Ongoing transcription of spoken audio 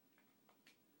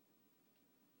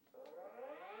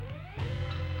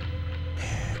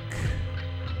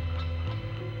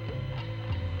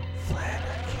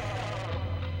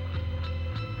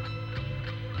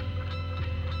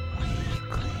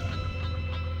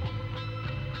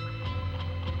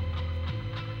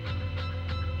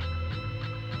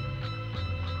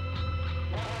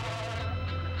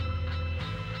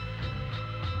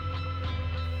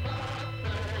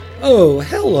Oh,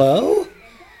 hello!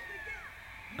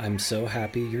 I'm so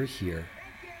happy you're here.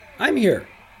 I'm here,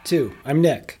 too. I'm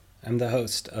Nick. I'm the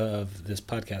host of this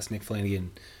podcast, Nick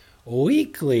Flanagan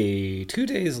Weekly. 2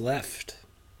 days left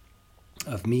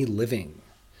of me living.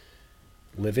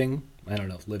 Living? I don't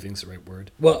know if living's the right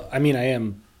word. Well, I mean, I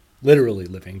am literally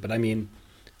living, but I mean,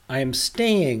 I am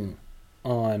staying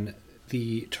on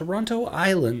the Toronto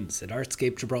Islands at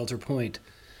Artscape Gibraltar Point,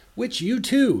 which you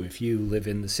too, if you live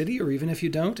in the city or even if you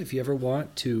don't, if you ever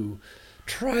want to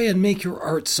try and make your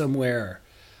art somewhere,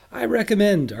 I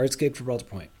recommend Artscape Gibraltar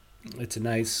Point. It's a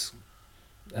nice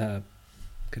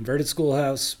converted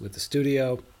schoolhouse with a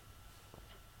studio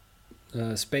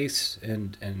space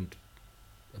and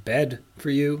a bed for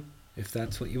you if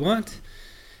that's what you want.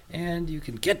 And you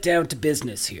can get down to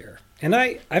business here. And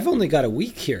I've only got a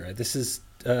week here.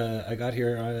 I got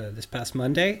here this past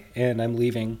Monday, and I'm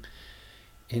leaving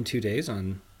in 2 days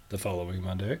on the following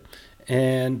Monday.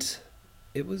 And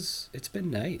it's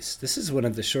been nice. This is one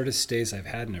of the shortest stays I've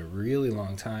had in a really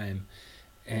long time.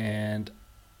 And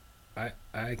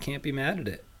I can't be mad at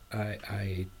it.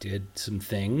 I did some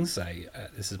things.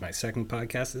 This is my second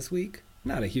podcast this week.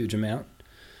 Not a huge amount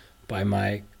by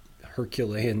my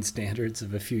Herculean standards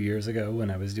of a few years ago when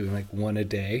I was doing like one a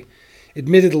day.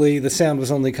 Admittedly, the sound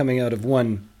was only coming out of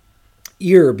one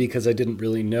ear because I didn't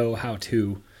really know how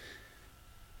to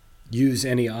use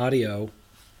any audio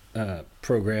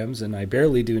programs, and I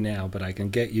barely do now, but I can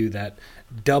get you that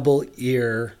double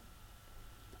ear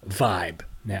vibe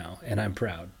now, and I'm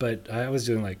proud. But I was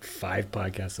doing like 5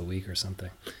 podcasts a week or something.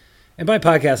 And by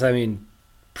podcast, I mean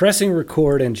pressing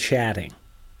record and chatting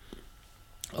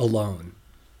alone.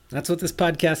 That's what this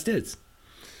podcast is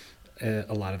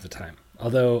a lot of the time.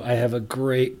 Although I have a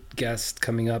great guest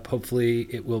coming up. Hopefully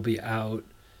it will be out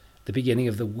the beginning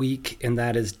of the week, and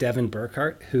that is Devin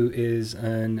Burkhart, who is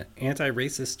an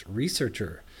anti-racist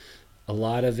researcher. A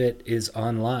lot of it is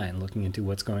online, looking into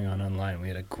what's going on online. We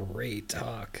had a great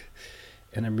talk,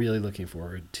 and I'm really looking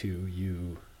forward to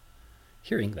you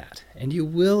hearing that. And you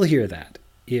will hear that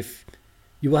if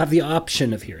you will have the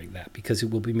option of hearing that, because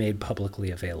it will be made publicly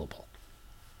available.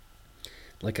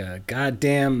 Like a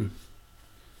goddamn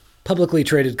publicly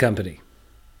traded company,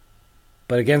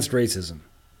 but against racism.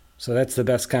 So that's the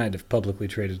best kind of publicly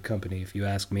traded company, if you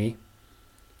ask me.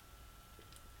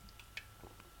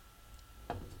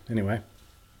 Anyway,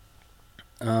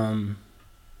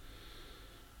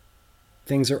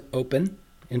 things are open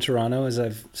in Toronto, as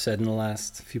I've said in the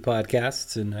last few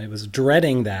podcasts, and I was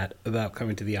dreading that about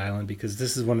coming to the island because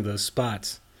this is one of those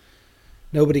spots.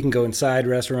 Nobody can go inside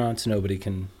restaurants. Nobody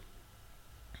can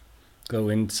go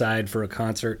inside for a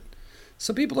concert.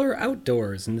 So people are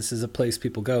outdoors, and this is a place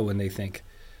people go when they think,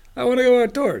 I want to go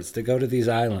outdoors. They go to these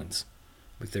islands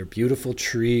with their beautiful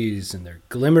trees and their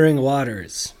glimmering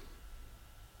waters.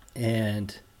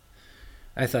 And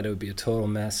I thought it would be a total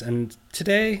mess. And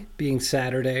today, being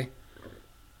Saturday,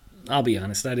 I'll be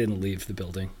honest, I didn't leave the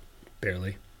building.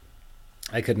 Barely.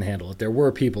 I couldn't handle it. There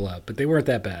were people out, but they weren't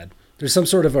that bad. There's some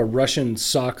sort of a Russian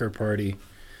soccer party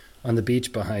on the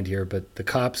beach behind here, but the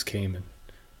cops came and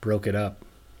broke it up.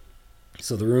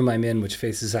 So the room I'm in, which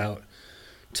faces out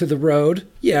to the road,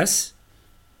 yes,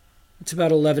 it's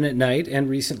about 11 at night, and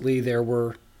recently there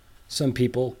were some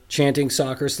people chanting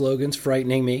soccer slogans,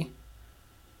 frightening me.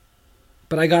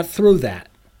 But I got through that,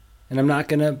 and I'm not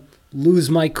going to lose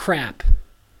my crap.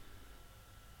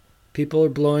 People are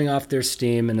blowing off their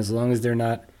steam, and as long as they're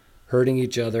not hurting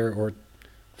each other or,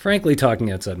 frankly,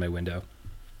 talking outside my window,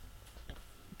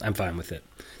 I'm fine with it.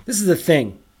 This is the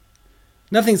thing.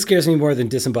 Nothing scares me more than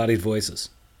disembodied voices.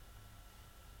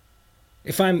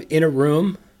 If I'm in a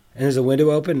room and there's a window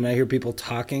open and I hear people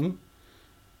talking,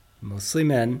 mostly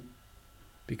men,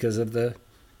 because of the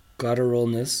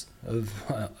gutturalness of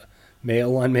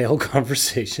male-on-male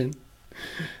conversation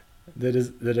that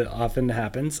it often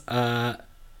happens, I'm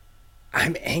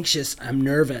anxious. I'm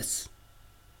nervous.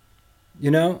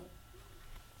 You know?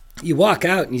 You walk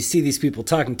out and you see these people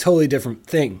talking totally different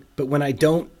thing. But when I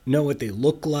don't know what they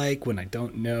look like, when I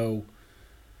don't know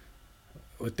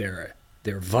what their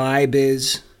vibe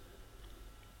is,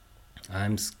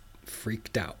 I'm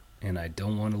freaked out and I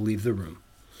don't want to leave the room.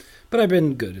 But I've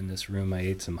been good in this room. I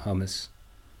ate some hummus.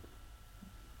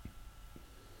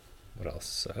 What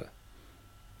else?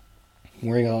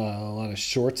 Wearing a lot of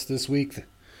shorts this week.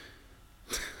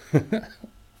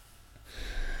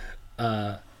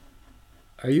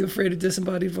 Are you afraid of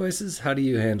disembodied voices? How do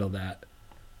you handle that?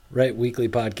 Write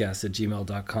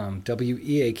weeklypodcast@gmail.com.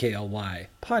 WEAKLY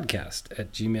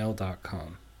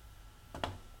podcast@gmail.com.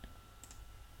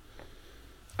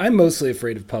 I'm mostly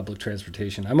afraid of public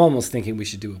transportation. I'm almost thinking we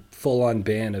should do a full-on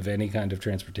ban of any kind of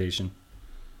transportation.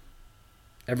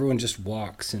 everyone just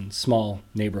walks in small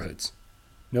neighborhoods.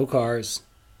 No cars,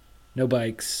 no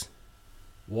bikes,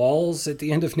 walls at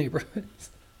the end of neighborhoods.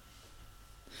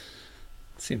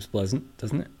 Seems pleasant,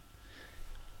 doesn't it?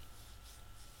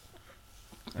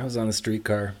 I was on the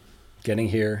streetcar getting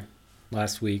here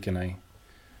last week, and I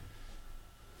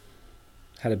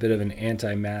had a bit of an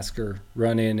anti-masker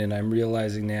run in, and I'm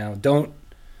realizing now, don't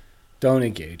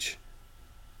engage.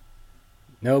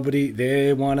 Nobody,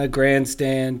 they want a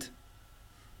grandstand.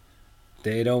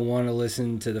 They don't want to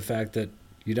listen to the fact that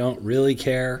you don't really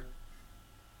care.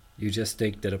 You just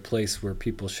think that a place where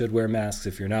people should wear masks,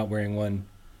 if you're not wearing one,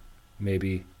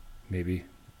 maybe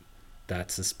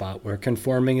that's a spot where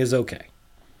conforming is okay.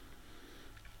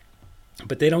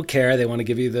 But they don't care. They want to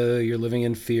give you the "you're living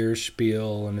in fear"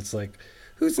 spiel, and it's like,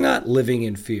 who's not living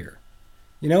in fear?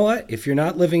 You know what? If you're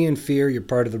not living in fear, you're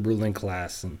part of the ruling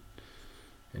class, and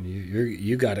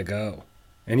you got to go.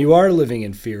 And you are living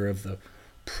in fear of the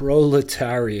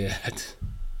proletariat.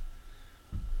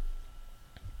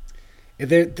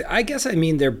 I guess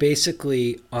they're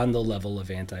basically on the level of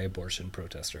anti-abortion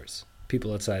protesters,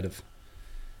 people outside of,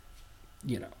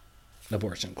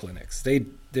 abortion clinics.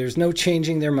 There's no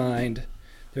changing their mind.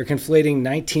 They're conflating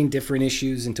 19 different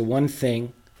issues into one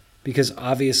thing because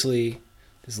obviously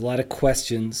there's a lot of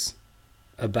questions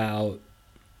about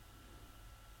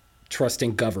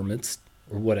trusting governments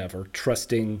or whatever,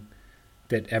 trusting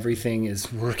that everything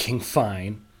is working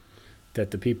fine,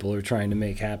 that the people are trying to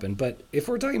make happen. But if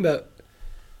we're talking about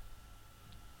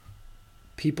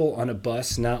people on a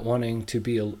bus not wanting to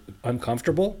be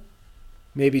uncomfortable,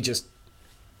 maybe just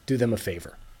do them a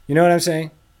favor. You know what I'm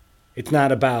saying? It's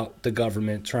not about the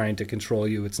government trying to control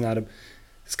you. It's not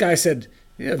this guy said,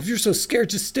 yeah, if you're so scared,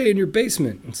 just stay in your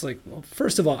basement. It's like, well,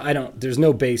 first of all, there's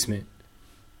no basement.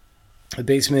 The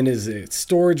basement is a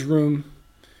storage room,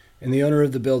 and the owner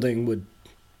of the building would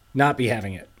not be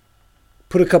having it.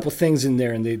 Put a couple things in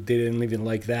there, and they didn't even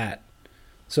like that.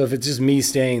 So if it's just me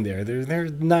staying there, they're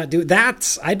not doing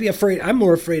that. I'd be afraid. I'm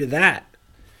more afraid of that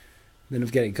than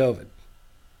of getting COVID.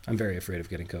 I'm very afraid of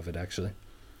getting COVID, actually.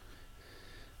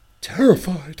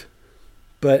 Terrified.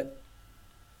 But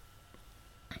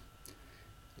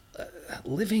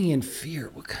living in fear,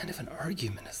 what kind of an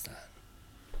argument is that?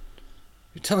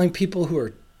 You're telling people who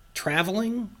are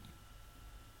traveling,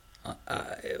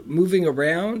 moving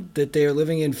around, that they are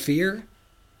living in fear?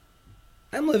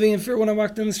 I'm living in fear when I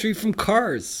walk down the street from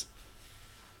cars.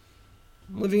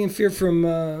 I'm living in fear from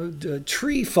a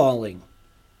tree falling.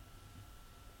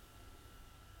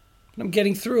 I'm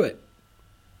getting through it.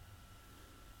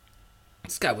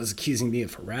 This guy was accusing me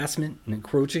of harassment and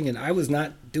encroaching, and I was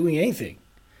not doing anything.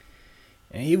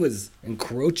 And he was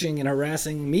encroaching and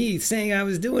harassing me, saying I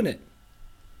was doing it.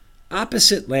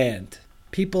 Opposite land.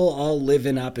 People all live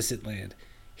in opposite land.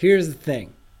 Here's the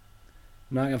thing.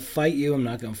 I'm not going to fight you. I'm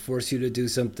not going to force you to do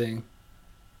something.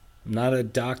 I'm not a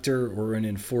doctor or an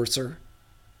enforcer.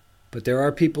 But there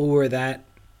are people who are that.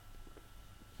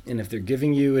 And if they're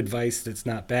giving you advice that's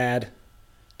not bad,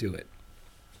 do it.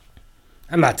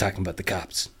 I'm not talking about the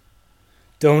cops.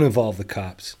 Don't involve the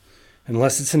cops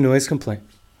unless it's a noise complaint.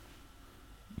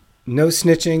 No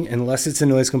snitching unless it's a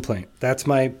noise complaint. That's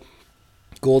my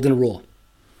golden rule.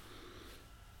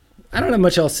 I don't have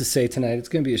much else to say tonight. It's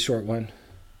going to be a short one.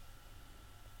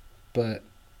 But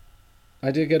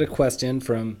I did get a question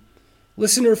from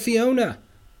listener Fiona.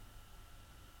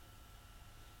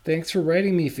 Thanks for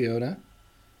writing me, Fiona.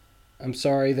 I'm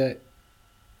sorry that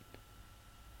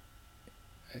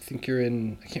I think you're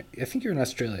in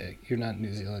Australia. You're not in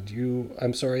New Zealand.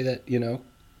 I'm sorry that,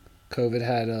 COVID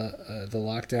had the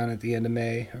lockdown at the end of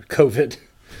May, or COVID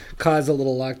caused a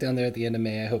little lockdown there at the end of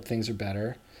May. I hope things are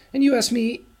better. And you asked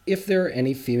me if there are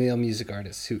any female music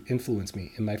artists who influenced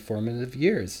me in my formative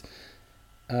years.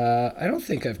 I don't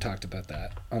think I've talked about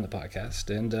that on the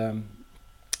podcast. And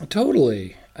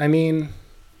totally. I mean,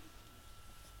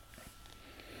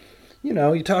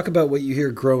 you talk about what you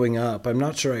hear growing up. I'm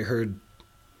not sure I heard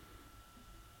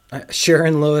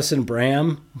Sharon, Lois, and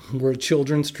Bram were a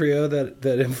children's trio that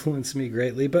influenced me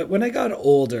greatly. But when I got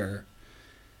older,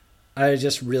 I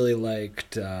just really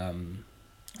liked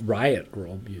Riot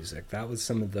Grrrl music. That was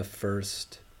some of the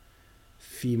first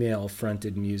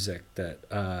female-fronted music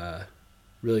that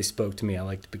really spoke to me. I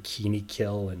liked Bikini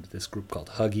Kill and this group called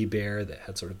Huggy Bear that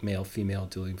had sort of male-female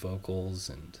dueling vocals,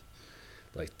 and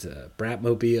liked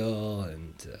Bratmobile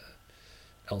and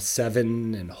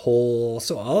L7 and Hole.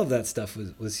 So all of that stuff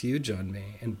was huge on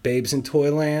me. And Babes in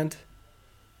Toyland,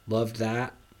 loved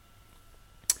that.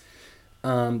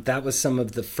 That was some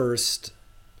of the first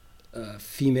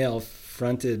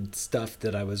female-fronted stuff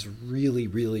that I was really,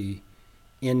 really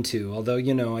into.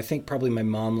 Although, I think probably my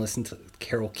mom listened to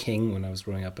Carole King when I was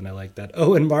growing up, and I liked that.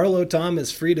 Oh, and Marlo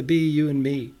Thomas, Free to Be You and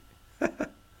Me.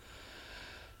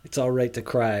 It's All Right to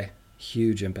Cry.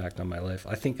 Huge impact on my life.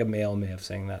 I think a male may have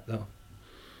sang that, though.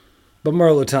 But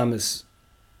Marlo Thomas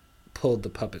pulled the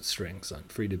puppet strings on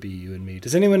Free to Be You and Me.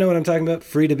 Does anyone know what I'm talking about?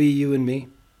 Free to Be You and Me?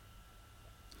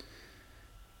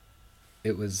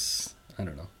 It was, I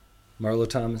don't know, Marlo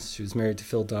Thomas. She was married to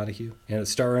Phil Donahue and a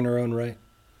star in her own right.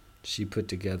 She put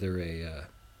together a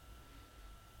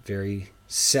very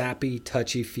sappy,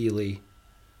 touchy-feely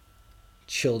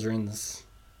children's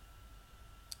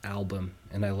album,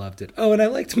 and I loved it. Oh, and I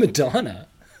liked Madonna.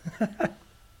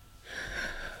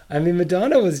 I mean,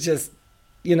 Madonna was just,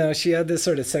 she had this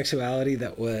sort of sexuality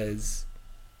that was,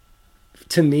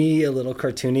 to me, a little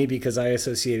cartoony because I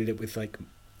associated it with like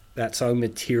that song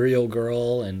Material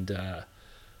Girl and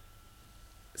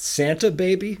Santa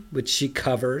Baby, which she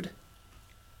covered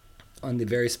on the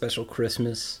very special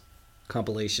Christmas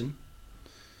compilation.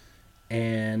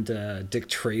 And Dick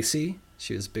Tracy.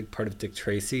 She was a big part of Dick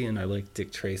Tracy, and I liked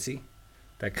Dick Tracy.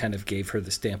 That kind of gave her the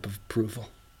stamp of approval.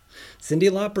 Cyndi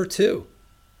Lauper, too.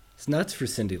 It's nuts for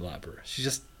Cyndi Lauper. She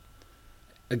just,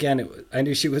 again, I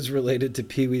knew she was related to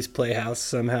Pee-wee's Playhouse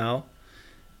somehow.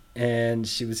 And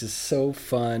she was just so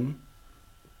fun.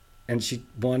 And she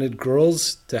wanted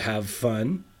girls to have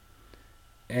fun.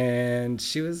 And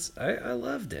she was, I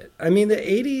loved it. I mean, the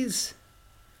 80s,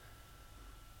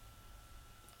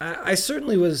 I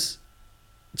certainly was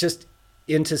just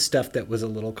into stuff that was a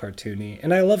little cartoony.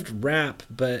 And I loved rap,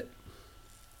 but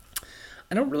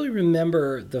I don't really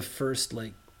remember the first,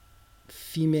 like,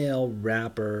 female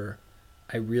rapper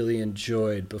I really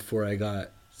enjoyed before I got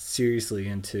seriously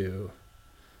into,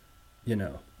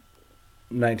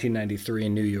 1993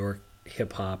 in New York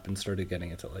hip hop and started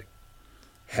getting into like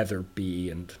Heather B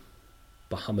and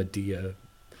Bahamadia.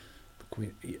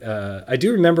 I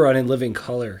do remember on In Living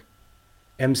Color,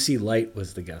 MC Light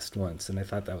was the guest once, and I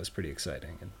thought that was pretty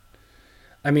exciting. And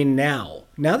I mean, now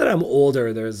that I'm older,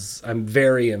 I'm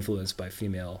very influenced by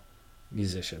female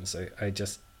musicians. I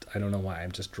don't know why.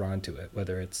 I'm just drawn to it.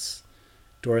 Whether it's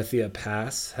Dorothea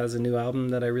Pass has a new album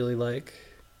that I really like.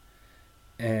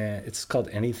 And it's called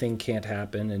Anything Can't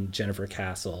Happen, and Jennifer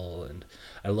Castle, and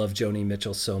I love Joni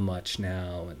Mitchell so much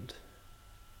now. And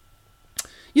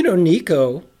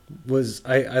Nico was,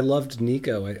 I loved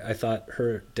Nico. I thought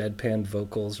her deadpan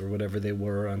vocals or whatever they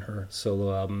were on her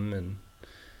solo album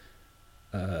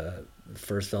and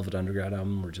first Velvet Underground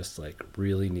album were just like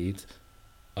really neat.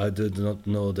 I did not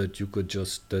know that you could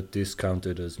just discount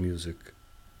it as music,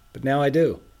 but now I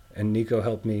do, and Nico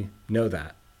helped me know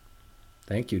that.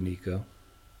 Thank you, Nico.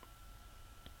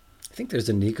 I think there's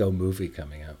a Nico movie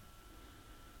coming out.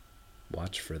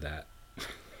 Watch for that.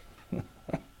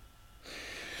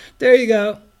 There you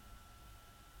go.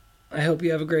 I hope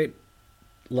you have a great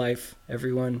life,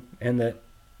 everyone, and that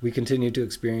we continue to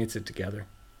experience it together.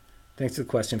 Thanks for the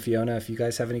question, Fiona. If you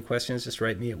guys have any questions, just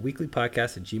write me at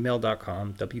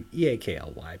weeklypodcast@gmail.com,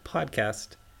 WEAKLY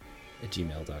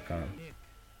podcast@gmail.com.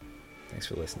 Thanks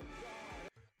for listening.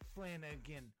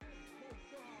 Flanagan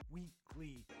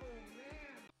Weekly.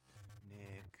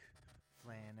 Nick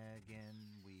Flanagan.